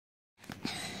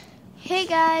Hey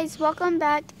guys, welcome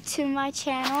back to my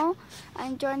channel.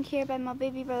 I'm joined here by my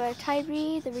baby brother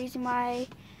Tyree. The reason why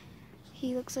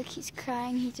he looks like he's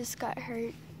crying, he just got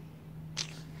hurt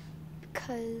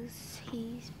because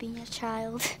he's being a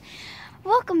child.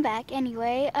 Welcome back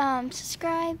anyway.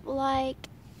 Subscribe, like,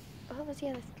 what was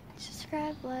the other thing?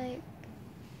 Subscribe, like,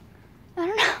 I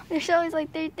don't know. There's always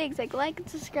like 3 things, like and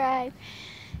subscribe,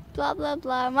 blah blah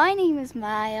blah. My name is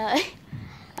Maya.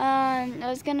 I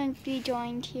was gonna be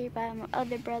joined here by my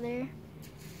other brother,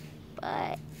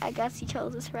 but I guess he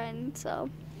chose his friend, so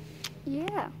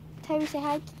yeah. Tyree, say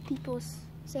hi to people.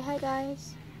 Say hi,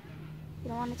 guys. You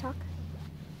don't want to talk?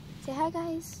 Say hi,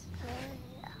 guys.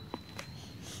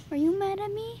 Are you mad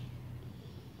at me?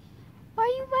 Why are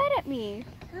you mad at me?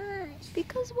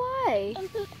 Because why?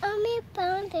 I need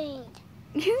Band-Aid.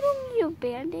 You don't need a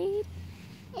Band-Aid.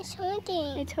 It's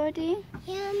hurting. It's hurting?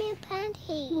 Yeah, I need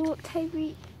Band-Aid. Well,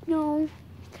 Tyree, no,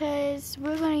 because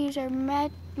we're gonna use our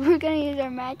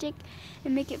magic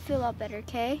and make it feel a lot better,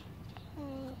 okay?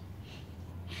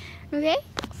 Okay?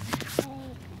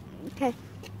 Okay.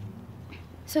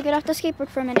 So get off the skateboard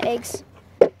for a minute, Eggs.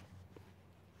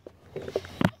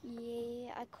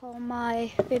 Yeah, I call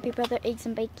my baby brother Eggs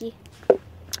and Bakey.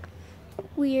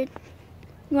 Weird.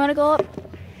 You wanna go up?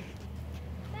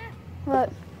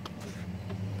 What?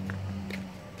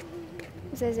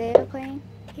 Is Isaiah playing?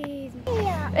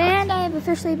 Yeah. And I have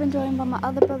officially been joined by my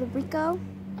other brother Rico.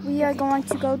 We are going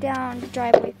to go down the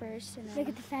driveway first. And Look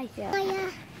at the size. yeah. Oh, yeah.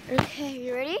 Okay,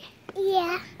 you ready?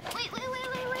 Yeah. Wait.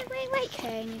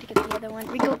 Okay, I need to get the other one.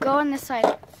 Rico, go on this side.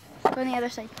 Go on the other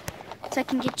side. So I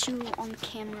can get you on the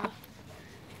camera.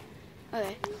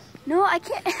 Okay. No, I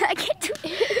can't. I can't do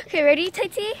it. Okay, ready,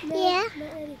 Titi? Yeah.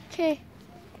 Okay.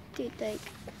 Dude, like.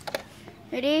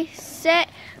 Ready, set,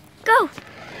 go.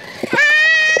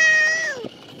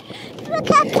 Look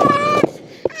at that.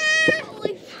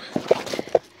 Holy Look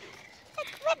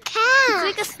at that. It's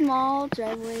like a small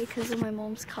driveway because of my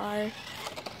mom's car.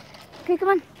 Okay, come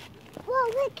on. Whoa,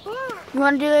 look at that. You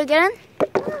want to do it again?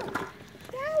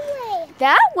 That way.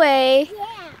 That way?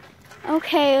 Yeah.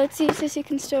 Okay, let's see if Sissy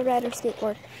can still ride her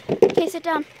skateboard. Okay, sit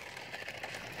down.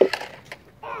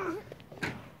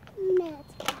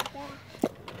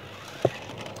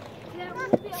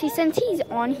 See, since he's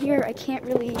on here, I can't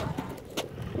really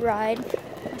ride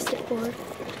my skateboard.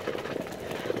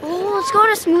 Oh, let's go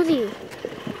to Smoothie.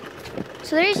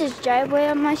 So there's this driveway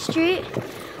on my street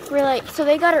where so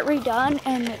they got it redone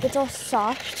and it's all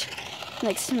soft,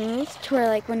 like smooth, to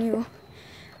where when you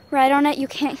ride on it, you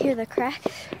can't hear the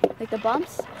cracks, like the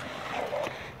bumps.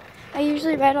 I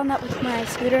usually ride on that with my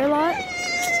scooter a lot,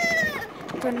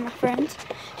 with one of my friends.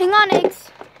 Hang on,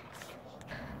 Eggs.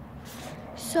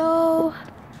 So,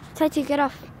 Tati, get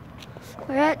off.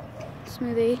 We're at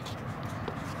Smoothie.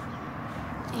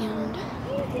 And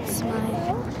it's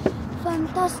my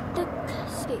fantastic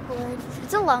skateboard.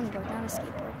 It's a longboard, not a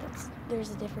skateboard. There's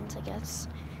a difference, I guess.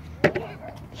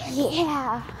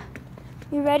 Yeah.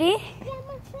 You ready? Yeah,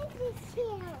 my friend is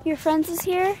here. Your friends is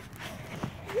here?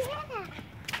 Yeah.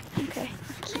 Okay.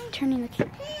 Keep turning the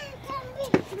camera.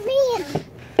 Me.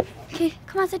 Okay,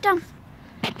 come on, sit down.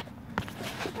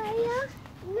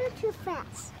 Not too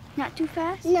fast. Not too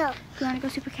fast? No. You want to go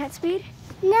super cat speed?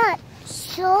 Not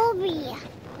sorry.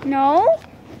 No?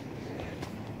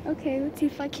 Okay, let's see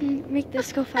if I can make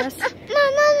this go fast. No.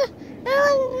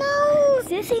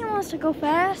 Sissy wants to go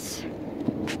fast.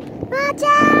 Watch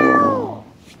out!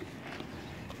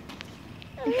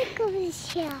 Look over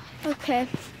here. Okay.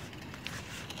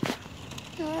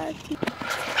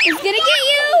 It's gonna get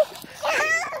you!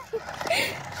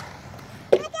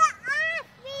 Get off,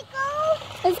 Rico!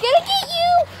 It's gonna get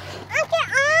you! Get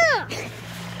off!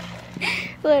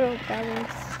 Little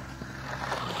brothers.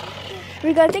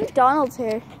 I think Donald's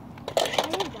here.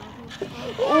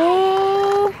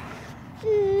 Oh!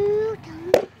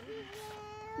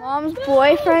 Mom's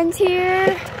boyfriend's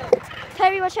here.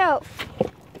 Tyree, watch out.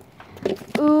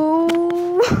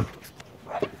 Ooh.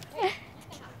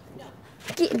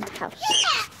 Get in the house.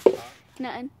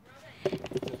 Nothing.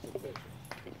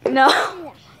 No.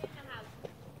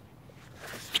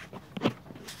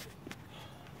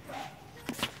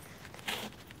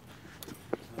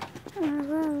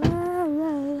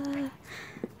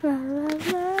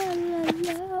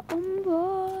 On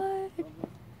board.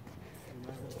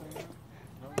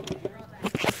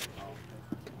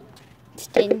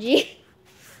 Stingy.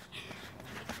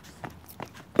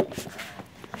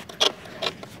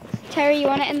 Terry, you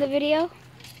want to end the video?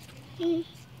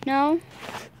 No?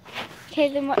 Okay,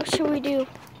 then what should we do?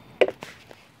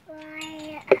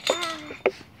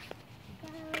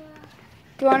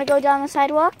 Do you want to go down the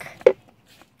sidewalk?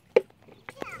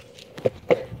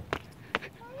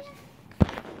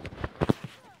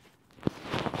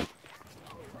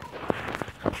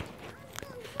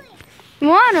 You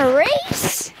want a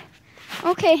race?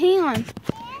 Okay, hang on.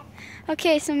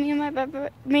 Okay, so me and my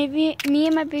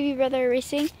baby brother are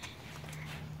racing.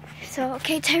 So,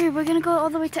 okay, Tyree, we're gonna go all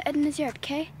the way to Edna's yard,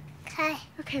 okay? Okay.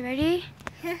 Okay, ready?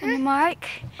 On your mark,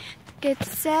 get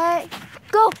set,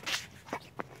 go!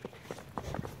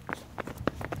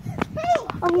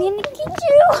 I'm gonna get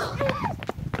you!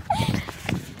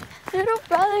 Little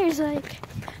brother's like,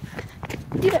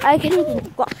 dude, I can't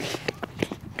even walk.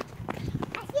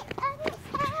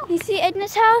 You see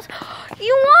Edna's house?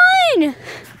 You won!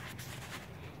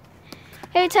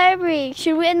 Hey, Tyree,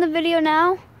 should we end the video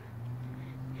now?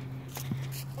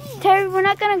 Tyree, we're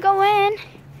not gonna go in.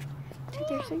 Dude,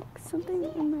 there's like something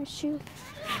in my shoe.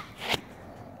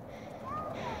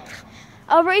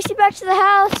 I'll race you back to the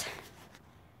house.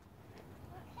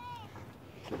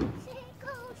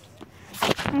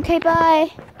 Okay,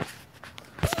 bye.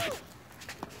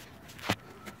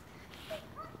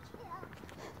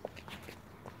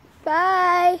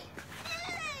 Bye.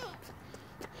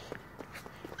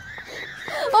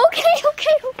 Okay.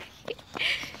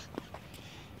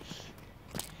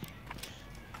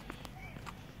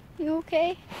 You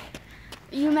okay?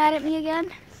 Are you mad at me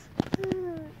again?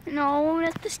 No,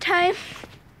 not this time.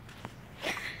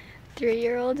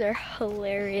 3-year-olds are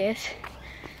hilarious.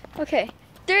 Okay,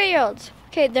 3-year-olds.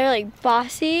 Okay, they're like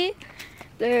bossy.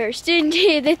 They're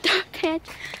stingy. They throw pants.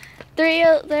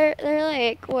 They're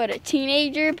like what, a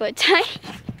teenager but tiny.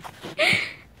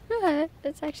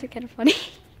 That's actually kind of funny.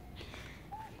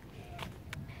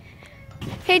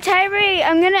 Hey Tyree,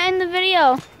 I'm gonna end the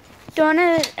video. Do you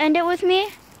wanna end it with me?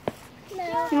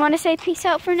 No. You wanna say peace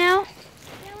out for now?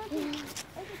 No.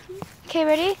 Okay,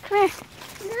 ready? Come here.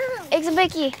 No. Eggs and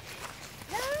Becky.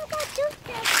 No, I got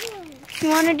toothbrush. You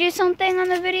wanna do something on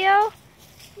the video?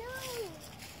 No.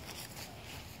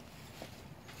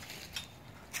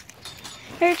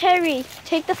 Here, Tyree,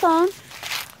 take the phone.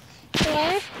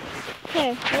 There.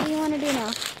 Okay, what do you wanna do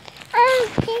now?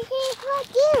 What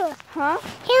do? Huh?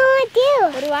 What do?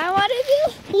 What do I wanna do?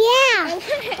 Yeah. I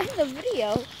wanna end the video.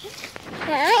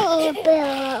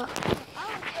 Bill.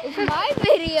 It's my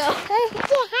video. Hi,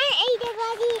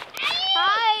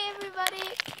 Hi, everybody.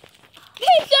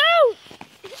 Hey, go!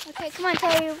 Okay, come on,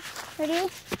 Tyree. Ready?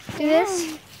 Do this.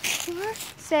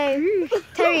 Say,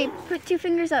 Tyree, put 2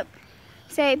 fingers up.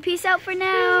 Say, peace out for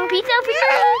now. Peace out for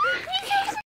now.